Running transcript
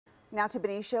Now to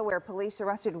Benicia, where police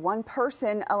arrested one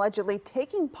person allegedly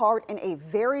taking part in a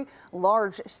very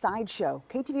large sideshow.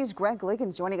 KTVU's Greg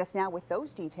Liggins joining us now with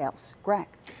those details. Greg.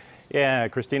 Yeah,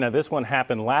 Christina, this one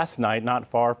happened last night not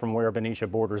far from where Benicia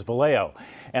borders Vallejo.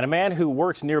 And a man who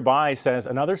works nearby says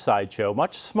another sideshow,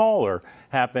 much smaller,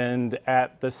 happened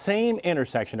at the same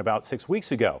intersection about 6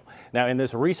 weeks ago. Now, in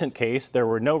this recent case, there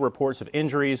were no reports of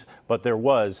injuries, but there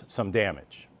was some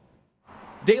damage.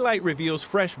 Daylight reveals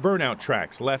fresh burnout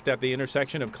tracks left at the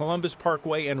intersection of Columbus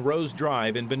Parkway and Rose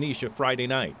Drive in Benicia Friday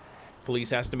night.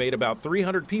 Police estimate about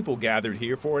 300 people gathered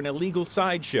here for an illegal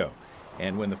sideshow.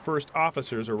 And when the first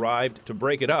officers arrived to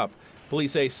break it up,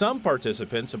 police say some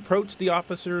participants approached the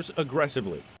officers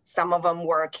aggressively. Some of them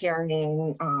were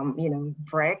carrying,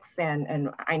 bricks, and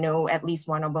I know at least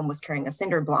one of them was carrying a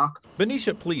cinder block.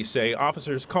 Benicia police say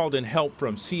officers called in help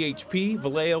from CHP,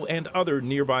 Vallejo, and other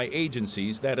nearby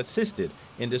agencies that assisted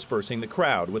in dispersing the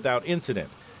crowd without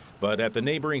incident. But at the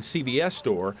neighboring CVS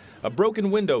store, a broken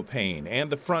window pane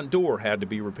and the front door had to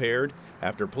be repaired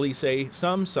after police say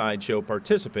some sideshow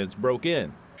participants broke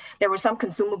in. There were some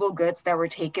consumable goods that were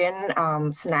taken,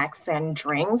 snacks and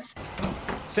drinks.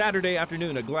 Saturday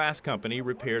afternoon, a glass company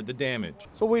repaired the damage.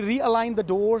 So we realigned the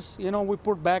doors, we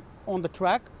put back on the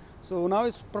track. So now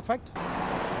it's perfect.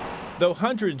 Though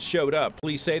hundreds showed up,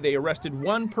 police say they arrested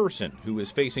one person who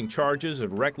is facing charges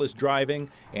of reckless driving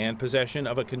and possession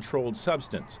of a controlled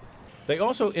substance. They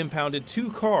also impounded two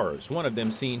cars, one of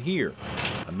them seen here.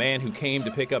 A man who came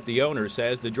to pick up the owner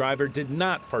says the driver did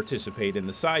not participate in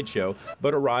the sideshow,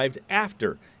 but arrived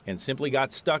after and simply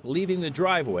got stuck leaving the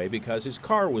driveway because his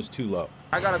car was too low.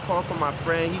 I got a call from my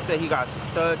friend. He said he got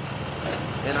stuck,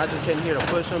 and I just came here to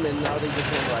push him, and now they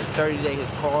just want to like 30-day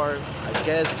his car. I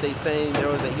guess they saying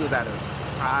he was at a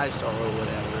sideshow or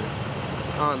whatever.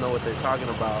 I don't know what they're talking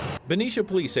about. Benicia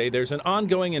police say there's an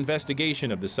ongoing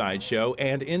investigation of the sideshow,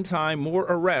 and in time, more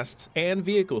arrests and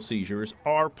vehicle seizures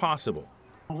are possible.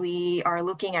 We are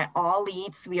looking at all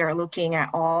leads. We are looking at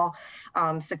all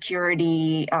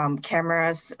security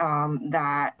cameras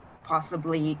that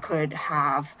possibly could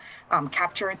have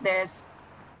captured this.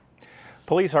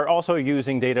 Police are also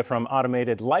using data from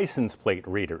automated license plate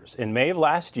readers. In May of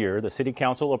last year, the City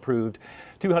Council approved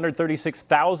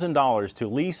 $236,000 to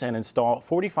lease and install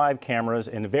 45 cameras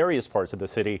in various parts of the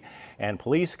city, and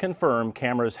police confirm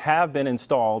cameras have been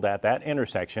installed at that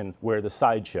intersection where the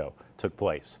sideshow took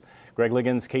place. Greg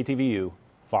Liggins, KTVU,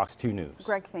 Fox 2 News.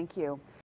 Greg, thank you.